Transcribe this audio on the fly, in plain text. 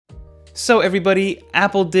So everybody,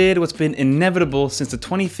 Apple did what's been inevitable since the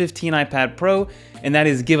 2015 iPad Pro, and that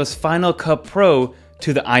is give us Final Cut Pro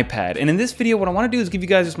to the iPad. And in this video, what I want to do is give you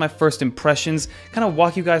guys just my first impressions, kind of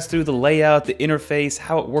walk you guys through the layout, the interface,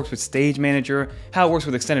 how it works with Stage Manager, how it works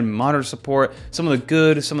with extended monitor support, some of the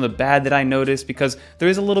good, some of the bad that I noticed, because there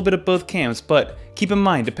is a little bit of both camps. But keep in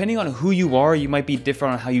mind, depending on who you are, you might be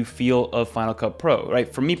different on how you feel of Final Cut Pro,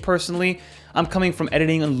 right? For me personally, I'm coming from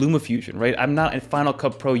editing on LumaFusion, right? I'm not a Final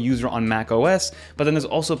Cut Pro user on Mac OS, but then there's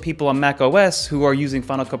also people on Mac OS who are using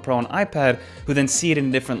Final Cut Pro on iPad who then see it in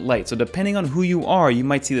a different light. So depending on who you are, you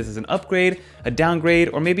might see this as an upgrade, a downgrade,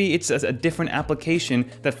 or maybe it's as a different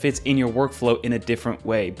application that fits in your workflow in a different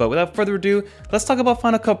way. But without further ado, let's talk about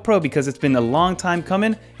Final Cut Pro because it's been a long time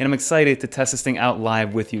coming and I'm excited to test this thing out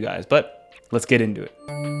live with you guys. But let's get into it.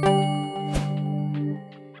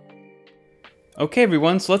 Okay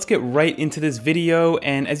everyone, so let's get right into this video,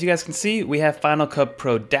 and as you guys can see, we have Final Cut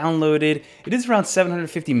Pro downloaded. It is around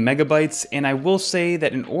 750 megabytes, and I will say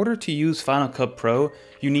that in order to use Final Cut Pro,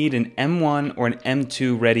 you need an M1 or an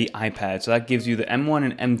M2 ready iPad. So that gives you the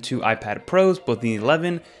M1 and M2 iPad Pros, both the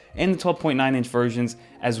 11 and the 12.9 inch versions,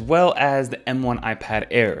 as well as the M1 iPad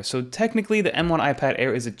Air. So technically the M1 iPad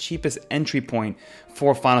Air is the cheapest entry point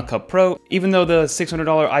for Final Cut Pro. Even though the $600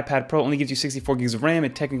 iPad Pro only gives you 64 gigs of RAM,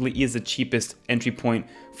 it technically is the cheapest entry point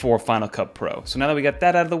for Final Cut Pro. So now that we got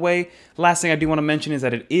that out of the way, last thing I do want to mention is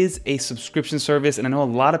that it is a subscription service, and I know a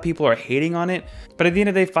lot of people are hating on it, but at the end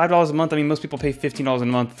of the day, $5 a month, I mean, most people pay $15 a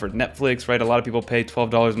month for Netflix, right? A lot of people pay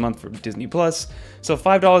 $12 a month for Disney Plus. So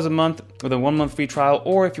 $5 a month with a 1 month free trial,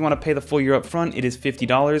 or if you want to pay the full year up front, it is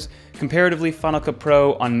 $50. Comparatively, Final Cut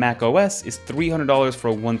Pro on Mac OS is $300 for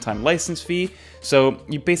a one-time license fee. So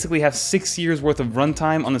you basically have 6 years worth of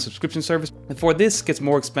runtime on the subscription service before this gets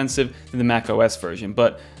more expensive than the Mac OS version.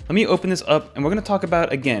 But let me open this up and we're going to talk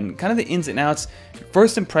about, again, kind of the ins and outs,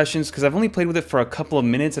 first impressions, because I've only played with it for a couple of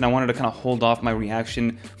minutes and I wanted to kind of hold off my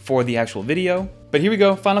reaction for the actual video. But here we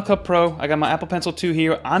go, Final Cut Pro. I got my Apple Pencil 2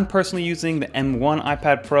 here. I'm personally using the M1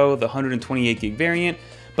 iPad Pro, the 128 gig variant.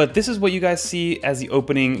 But this is what you guys see as the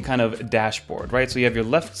opening kind of dashboard, right? So you have your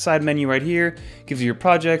left side menu right here, gives you your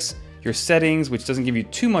projects, your settings, which doesn't give you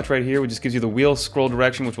too much right here, which just gives you the wheel scroll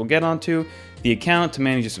direction, which we'll get onto, the account to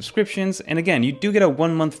manage your subscriptions, and again, you do get a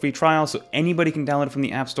 1 month free trial, so anybody can download it from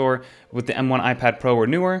the App Store with the M1 iPad Pro or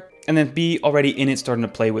newer, and then be already in it starting to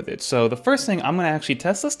play with it. So the first thing I'm gonna actually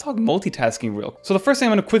test, let's talk multitasking real. So the first thing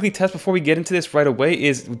I'm gonna quickly test before we get into this right away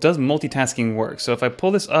is, does multitasking work? So if I pull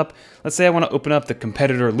this up, let's say I wanna open up the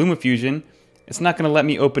competitor LumaFusion, it's not going to let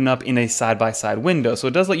me open up in a side-by-side window. So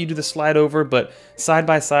it does let you do the slide over, but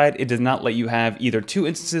side-by-side, it does not let you have either two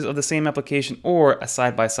instances of the same application or a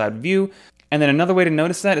side-by-side view. And then another way to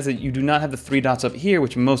notice that is that you do not have the 3 dots up here,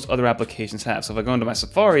 which most other applications have. So if I go into my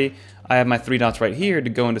Safari, I have my 3 dots right here to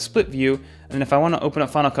go into split view. And then if I want to open up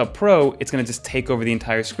Final Cut Pro, it's going to just take over the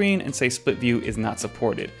entire screen and say split view is not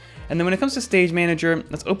supported. And then when it comes to Stage Manager,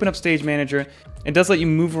 let's open up Stage Manager. It does let you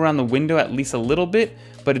move around the window at least a little bit,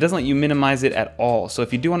 but it doesn't let you minimize it at all. So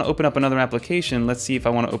if you do want to open up another application, let's see if I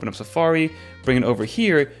want to open up Safari, bring it over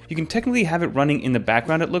here, you can technically have it running in the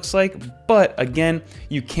background, it looks like, but again,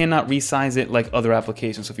 you cannot resize it like other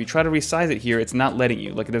applications. So if you try to resize it here, it's not letting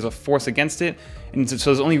you, like there's a force against it. And so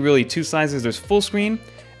there's only really 2 sizes. There's full screen,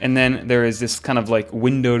 and then there is this kind of like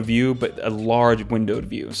windowed view, but a large windowed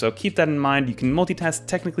view. So keep that in mind. You can multitask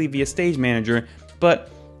technically via Stage Manager, but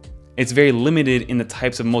it's very limited in the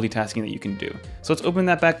types of multitasking that you can do. So let's open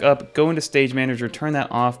that back up, go into Stage Manager, turn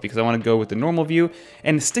that off because I want to go with the normal view,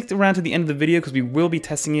 and stick around to the end of the video because we will be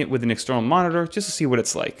testing it with an external monitor just to see what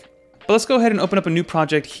it's like. But let's go ahead and open up a new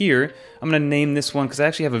project here. I'm going to name this one because I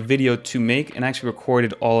actually have a video to make and I actually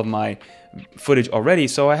recorded all of my footage already.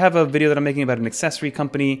 So I have a video that I'm making about an accessory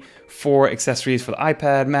company for accessories for the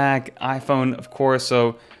iPad, Mac, iPhone, of course.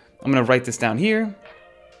 So I'm going to write this down here.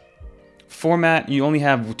 Format, you only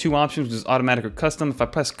have 2 options, which is automatic or custom. If I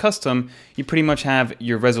press custom, you pretty much have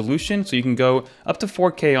your resolution. So you can go up to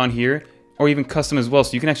 4K on here, or even custom as well.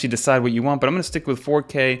 So you can actually decide what you want, but I'm going to stick with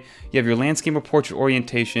 4K. You have your landscape or portrait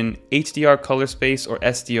orientation, HDR color space or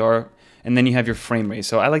SDR, and then you have your frame rate.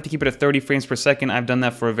 So I like to keep it at 30 frames per second. I've done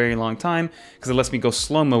that for a very long time because it lets me go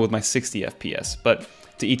slow-mo with my 60 FPS, but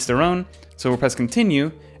to each their own. So we'll press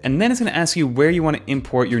continue, and then it's going to ask you where you want to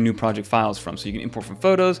import your new project files from. So you can import from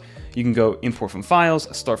photos, you can go import from files,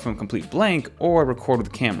 start from complete blank, or record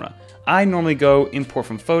with camera. I normally go import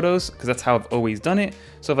from photos because that's how I've always done it.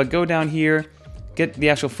 So if I go down here, get the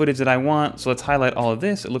actual footage that I want, so let's highlight all of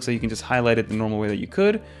this. It looks like you can just highlight it the normal way that you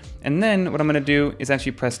could. And then what I'm going to do is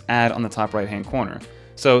actually press add on the top right hand corner.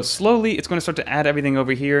 So slowly it's going to start to add everything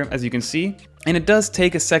over here, as you can see. And it does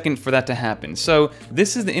take a second for that to happen. So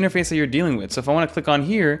this is the interface that you're dealing with. So if I want to click on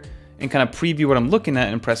here and kind of preview what I'm looking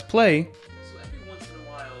at and press play. So every once in a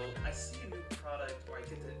while, I see a new product or I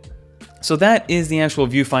get to... So that is the actual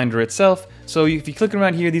viewfinder itself. So if you click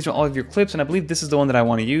around here, these are all of your clips, and I believe this is the one that I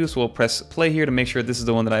want to use. So we'll press play here to make sure this is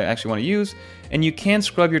the one that I actually want to use. And you can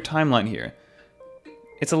scrub your timeline here.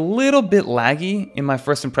 It's a little bit laggy in my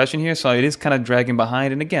first impression here, so it is kind of dragging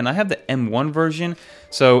behind. And again, I have the M1 version,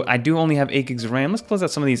 so I do only have 8 gigs of RAM. Let's close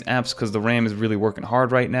out some of these apps because the RAM is really working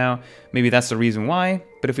hard right now. Maybe that's the reason why.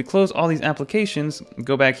 But if we close all these applications,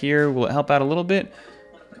 go back here, will it help out a little bit?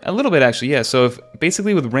 A little bit actually, yeah. So if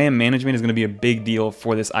basically with RAM management is going to be a big deal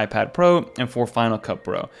for this iPad Pro and for Final Cut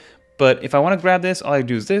Pro. But if I want to grab this, all I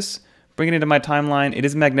do is this. Bring it into my timeline. It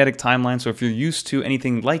is a magnetic timeline, so if you're used to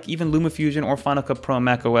anything like even LumaFusion or Final Cut Pro on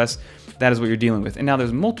macOS, that is what you're dealing with. And now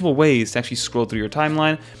there's multiple ways to actually scroll through your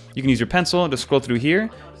timeline. You can use your pencil to scroll through here,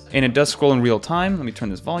 and it does scroll in real time. Let me turn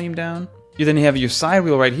this volume down. You then have your side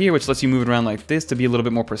wheel right here, which lets you move it around like this to be a little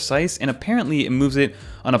bit more precise, and apparently it moves it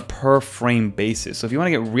on a per frame basis. So if you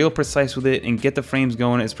want to get real precise with it and get the frames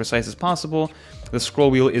going as precise as possible, the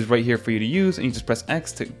scroll wheel is right here for you to use, and you just press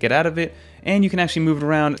X to get out of it, and you can actually move it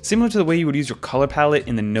around similar to the way you would use your color palette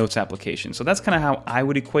in the Notes application. So that's kind of how I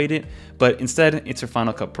would equate it, but instead it's your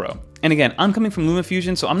Final Cut Pro. And again, I'm coming from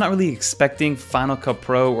LumaFusion, so I'm not really expecting Final Cut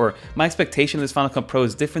Pro, or my expectation of this Final Cut Pro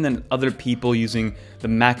is different than other people using the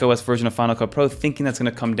macOS version of Final Cut Pro, thinking that's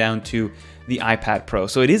going to come down to the iPad Pro.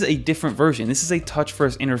 So it is a different version. This is a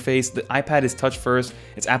touch-first interface. The iPad is touch-first,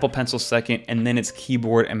 it's Apple Pencil second, and then it's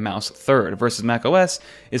keyboard and mouse third, versus macOS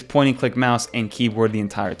is point and click mouse and keyboard the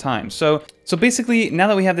entire time. So basically, now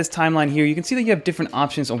that we have this timeline here, you can see that you have different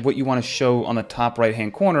options on what you want to show on the top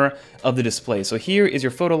right-hand corner of the display. So here is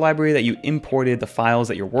your photo library that you imported the files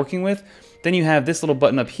that you're working with. Then you have this little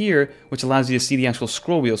button up here, which allows you to see the actual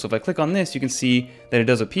scroll wheel. So if I click on this, you can see that it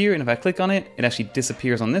does appear, and if I click on it, it actually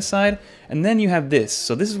disappears on this side. And then you have this.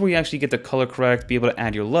 So this is where you actually get to color correct, be able to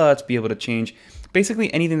add your LUTs, be able to change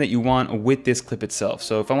basically anything that you want with this clip itself.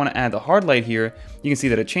 So if I want to add the hard light here, you can see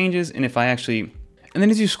that it changes, and if I actually... And then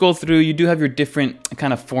as you scroll through, you do have your different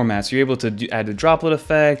kind of formats. You're able to add the droplet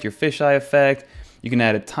effect, your fisheye effect. You can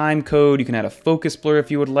add a time code, you can add a focus blur if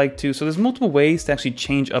you would like to. So there's multiple ways to actually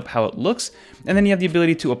change up how it looks, and then you have the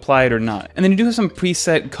ability to apply it or not. And then you do have some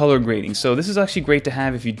preset color grading. So this is actually great to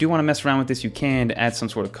have. If you do want to mess around with this, you can to add some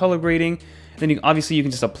sort of color grading. Then obviously you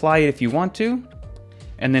can just apply it if you want to,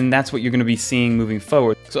 and then that's what you're going to be seeing moving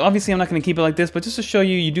forward. So obviously I'm not going to keep it like this, but just to show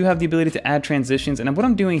you, you do have the ability to add transitions, and what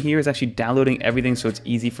I'm doing here is actually downloading everything so it's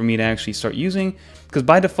easy for me to actually start using, because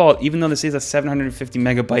by default, even though this is a 750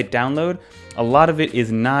 megabyte download, a lot of it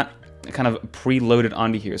is not kind of preloaded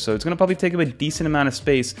onto here. So it's going to probably take up a decent amount of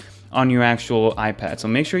space on your actual iPad. So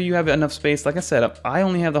make sure you have enough space. Like I said, I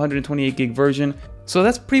only have the 128 gig version. So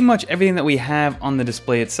that's pretty much everything that we have on the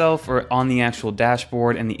display itself, or on the actual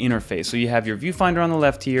dashboard and the interface. So you have your viewfinder on the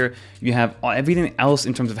left here, you have everything else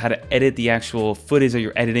in terms of how to edit the actual footage that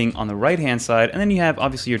you're editing on the right hand side, and then you have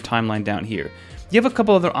obviously your timeline down here. You have a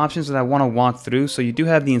couple other options that I want to walk through. So you do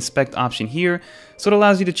have the inspect option here. So it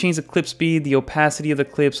allows you to change the clip speed, the opacity of the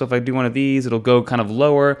clip. So if I do one of these, it'll go kind of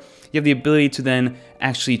lower. You have the ability to then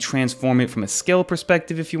actually transform it from a scale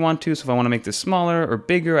perspective if you want to. So if I want to make this smaller or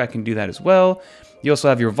bigger, I can do that as well. You also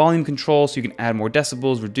have your volume control, so you can add more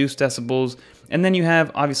decibels, reduce decibels, and then you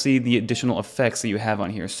have obviously the additional effects that you have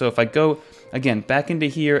on here. So if I go, again, back into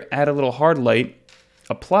here, add a little hard light,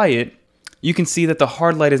 apply it, you can see that the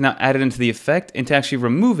hard light is now added into the effect, and to actually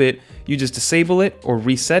remove it, you just disable it or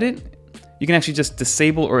reset it. You can actually just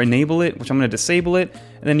disable or enable it, which I'm going to disable it,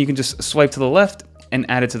 and then you can just swipe to the left and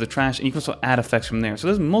add it to the trash, and you can also add effects from there. So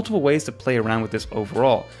there's multiple ways to play around with this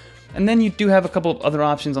overall. And then you do have a couple of other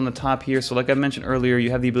options on the top here. So like I mentioned earlier, you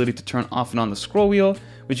have the ability to turn off and on the scroll wheel,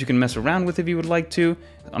 which you can mess around with if you would like to.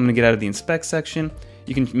 I'm gonna get out of the inspect section.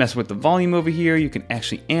 You can mess with the volume over here. You can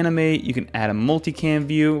actually animate. You can add a multicam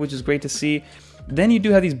view, which is great to see. Then you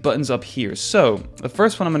do have these buttons up here. So the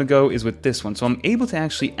first one I'm gonna go is with this one. So I'm able to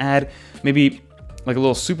actually add maybe like a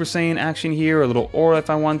little Super Saiyan action here, or a little aura if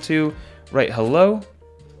I want to. Write hello,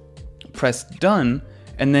 press done,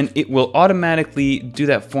 and then it will automatically do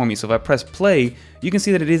that for me. So if I press play, you can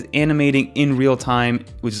see that it is animating in real time,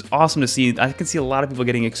 which is awesome to see. I can see a lot of people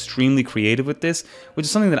getting extremely creative with this, which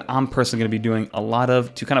is something that I'm personally going to be doing a lot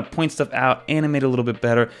of, to kind of point stuff out, animate a little bit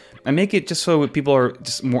better, and make it just so people are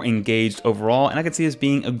just more engaged overall. And I can see this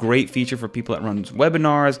being a great feature for people that run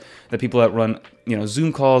webinars, that people that run,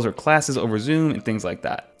 Zoom calls or classes over Zoom and things like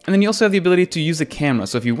that. And then you also have the ability to use the camera.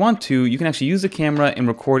 So if you want to, you can actually use the camera and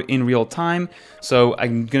record in real time. So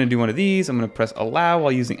I'm gonna do one of these. I'm gonna press allow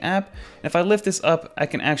while using app. And if I lift this up, I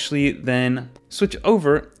can actually then switch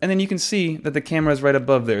over, and then you can see that the camera is right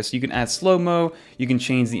above there. So you can add slow-mo, you can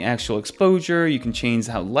change the actual exposure, you can change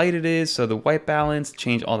how light it is, so the white balance,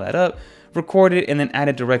 change all that up, record it, and then add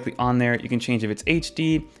it directly on there. You can change if it's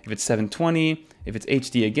HD, if it's 720, if it's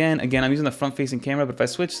HD again. Again, I'm using the front-facing camera, but if I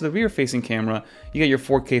switch to the rear-facing camera, you get your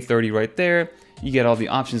 4K 30 right there. You get all the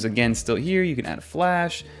options again still here. You can add a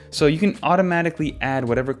flash. So you can automatically add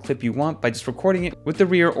whatever clip you want by just recording it with the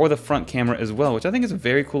rear or the front camera as well, which I think is a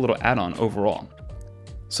very cool little add-on overall.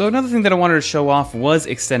 So another thing that I wanted to show off was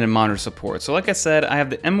extended monitor support. So like I said, I have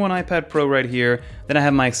the M1 iPad Pro right here, then I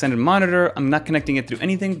have my extended monitor. I'm not connecting it through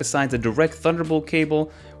anything besides a direct Thunderbolt cable.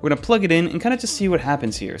 We're gonna plug it in and kind of just see what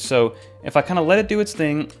happens here. So if I kind of let it do its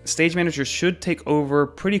thing, Stage Manager should take over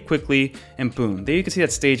pretty quickly, and boom, there you can see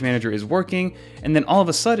that Stage Manager is working. And then all of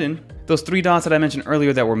a sudden, those three dots that I mentioned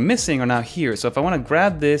earlier that were missing are now here. So if I wanna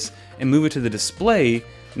grab this and move it to the display,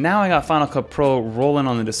 now I got Final Cut Pro rolling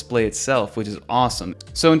on the display itself, which is awesome.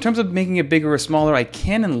 So in terms of making it bigger or smaller, I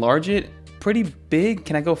can enlarge it pretty big.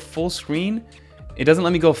 Can I go full screen? It doesn't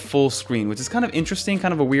let me go full screen, which is kind of interesting,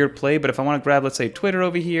 kind of a weird play, but if I want to grab, let's say, Twitter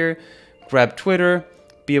over here, grab Twitter,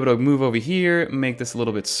 be able to move over here, make this a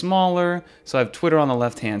little bit smaller. So I have Twitter on the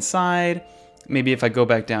left-hand side. Maybe if I go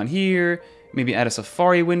back down here, maybe add a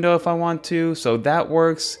Safari window if I want to, so that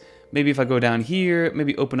works. Maybe if I go down here,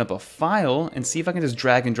 maybe open up a file and see if I can just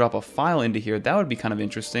drag and drop a file into here. That would be kind of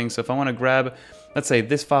interesting. So if I want to grab, let's say,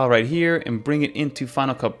 this file right here and bring it into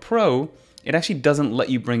Final Cut Pro, it actually doesn't let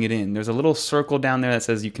you bring it in. There's a little circle down there that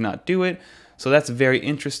says you cannot do it. So that's very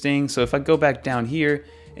interesting. So if I go back down here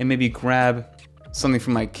and maybe grab something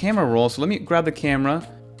from my camera roll. So let me grab the camera.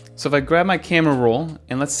 So if I grab my camera roll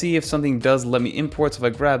and let's see if something does let me import. So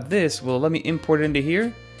if I grab this, will it let me import it into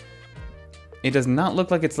here? It does not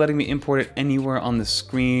look like it's letting me import it anywhere on the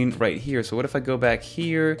screen right here. So what if I go back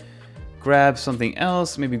here, grab something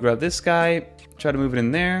else, maybe grab this guy, try to move it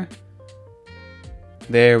in there.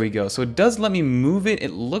 There we go. So it does let me move it.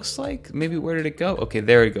 It looks like, maybe where did it go? Okay,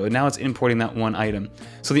 there we go. Now it's importing that one item.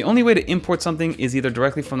 So the only way to import something is either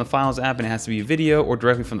directly from the Files app and it has to be video, or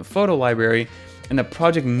directly from the photo library, and the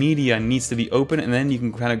project media needs to be open, and then you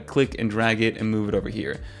can kind of click and drag it and move it over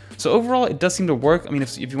here. So overall, it does seem to work. I mean,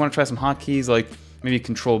 if you want to try some hotkeys like maybe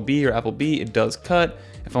Control B or Apple B, it does cut.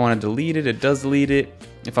 If I want to delete it, it does delete it.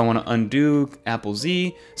 If I want to undo, Apple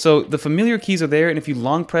Z. So the familiar keys are there, and if you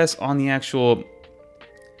long press on the actual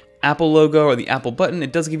Apple logo or the Apple button,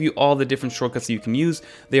 it does give you all the different shortcuts that you can use.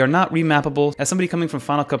 They are not remappable. As somebody coming from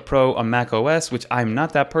Final Cut Pro on Mac OS, which I'm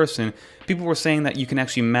not that person, people were saying that you can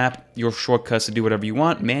actually map your shortcuts to do whatever you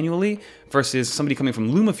want manually, versus somebody coming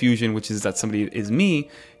from LumaFusion, which is that somebody is me.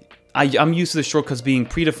 I'm used to the shortcuts being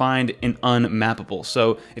predefined and unmappable.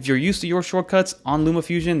 So if you're used to your shortcuts on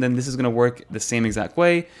LumaFusion, then this is going to work the same exact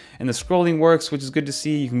way. And the scrolling works, which is good to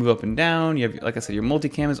see. You can move up and down. You have, like I said, your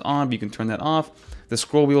multicam is on, but you can turn that off. The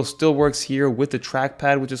scroll wheel still works here with the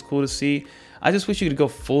trackpad, which is cool to see. I just wish you could go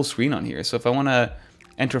full screen on here. So if I want to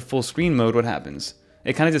enter full screen mode, what happens?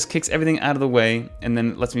 It kind of just kicks everything out of the way and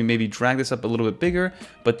then lets me maybe drag this up a little bit bigger,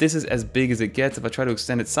 but this is as big as it gets. If I try to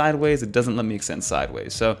extend it sideways, it doesn't let me extend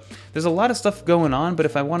sideways. So there's a lot of stuff going on, but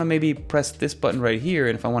if I want to maybe press this button right here,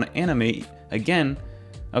 and if I want to animate again,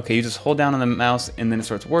 okay, you just hold down on the mouse and then it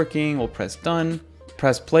starts working. We'll press done,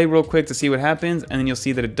 press play real quick to see what happens, and then you'll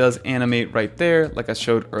see that it does animate right there like I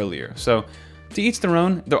showed earlier. So to each their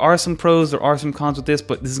own. There are some pros, there are some cons with this,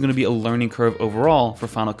 but this is going to be a learning curve overall for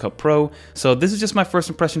Final Cut Pro. So this is just my first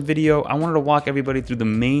impression video. I wanted to walk everybody through the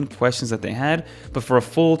main questions that they had, but for a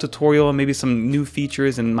full tutorial and maybe some new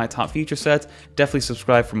features and my top feature sets, definitely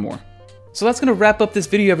subscribe for more. So that's going to wrap up this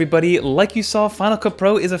video, everybody. Like you saw, Final Cut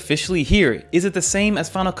Pro is officially here. Is it the same as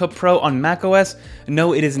Final Cut Pro on macOS?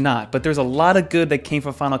 No, it is not, but there's a lot of good that came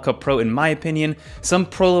from Final Cut Pro in my opinion. Some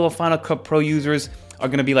pro level Final Cut Pro users are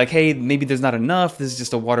going to be like, hey, maybe there's not enough, this is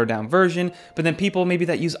just a watered down version. But then people maybe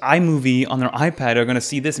that use iMovie on their iPad are going to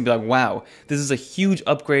see this and be like, wow, this is a huge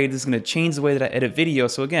upgrade, this is going to change the way that I edit video.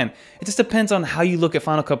 So again, it just depends on how you look at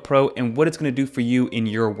Final Cut Pro and what it's going to do for you in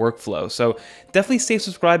your workflow. So definitely stay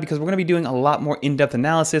subscribed, because we're going to be doing a lot more in-depth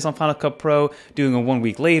analysis on Final Cut Pro, doing a 1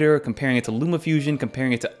 week later, comparing it to LumaFusion,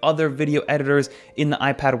 comparing it to other video editors in the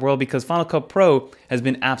iPad world, because Final Cut Pro has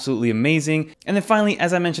been absolutely amazing. And then finally,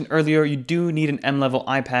 as I mentioned earlier, you do need an M level level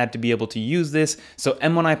iPad to be able to use this. So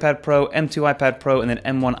M1 iPad Pro, M2 iPad Pro, and then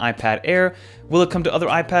M1 iPad Air. Will it come to other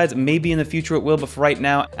iPads? Maybe in the future it will, but for right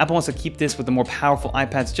now, Apple wants to keep this with the more powerful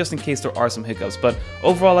iPads just in case there are some hiccups. But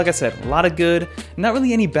overall, like I said, a lot of good, not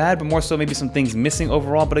really any bad, but more so maybe some things missing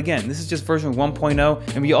overall. But again, this is just version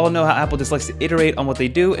 1.0, and we all know how Apple just likes to iterate on what they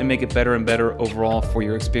do and make it better and better overall for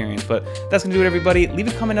your experience. But that's gonna do it, everybody. Leave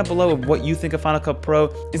a comment down below of what you think of Final Cut Pro.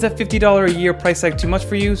 Is that $50 a year price tag too much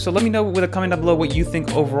for you? So let me know with a comment down below what you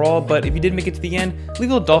think overall. But if you did make it to the end, leave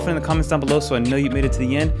a little dolphin in the comments down below so I know you made it to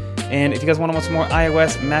the end. And if you guys want to watch some more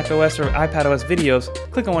iOS, macOS, or iPadOS videos,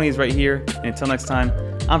 click on one of these right here. And until next time,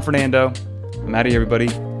 I'm Fernando. I'm out of here, everybody.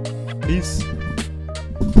 Peace.